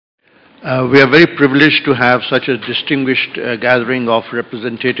We are very privileged to have such a distinguished gathering of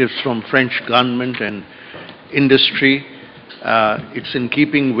representatives from French government and industry. It's in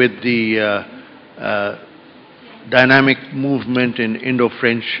keeping with the dynamic movement in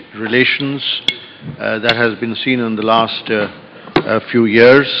Indo-French relations that has been seen in the last few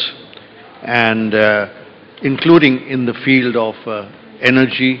years, and including in the field of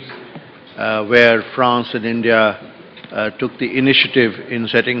energy, where France and India took the initiative in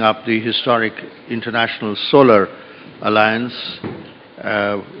setting up the historic International Solar Alliance.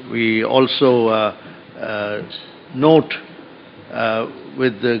 We also note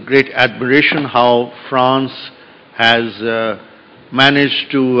with great admiration how France has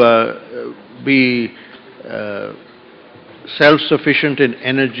managed to be self-sufficient in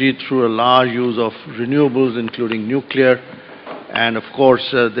energy through a large use of renewables, including nuclear, and of course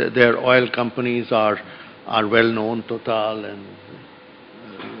their oil companies are well known, Total, and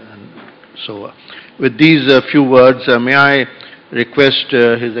so. With these few words, may I request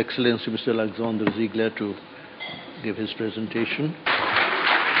His Excellency Mr. Alexandre Ziegler to give his presentation.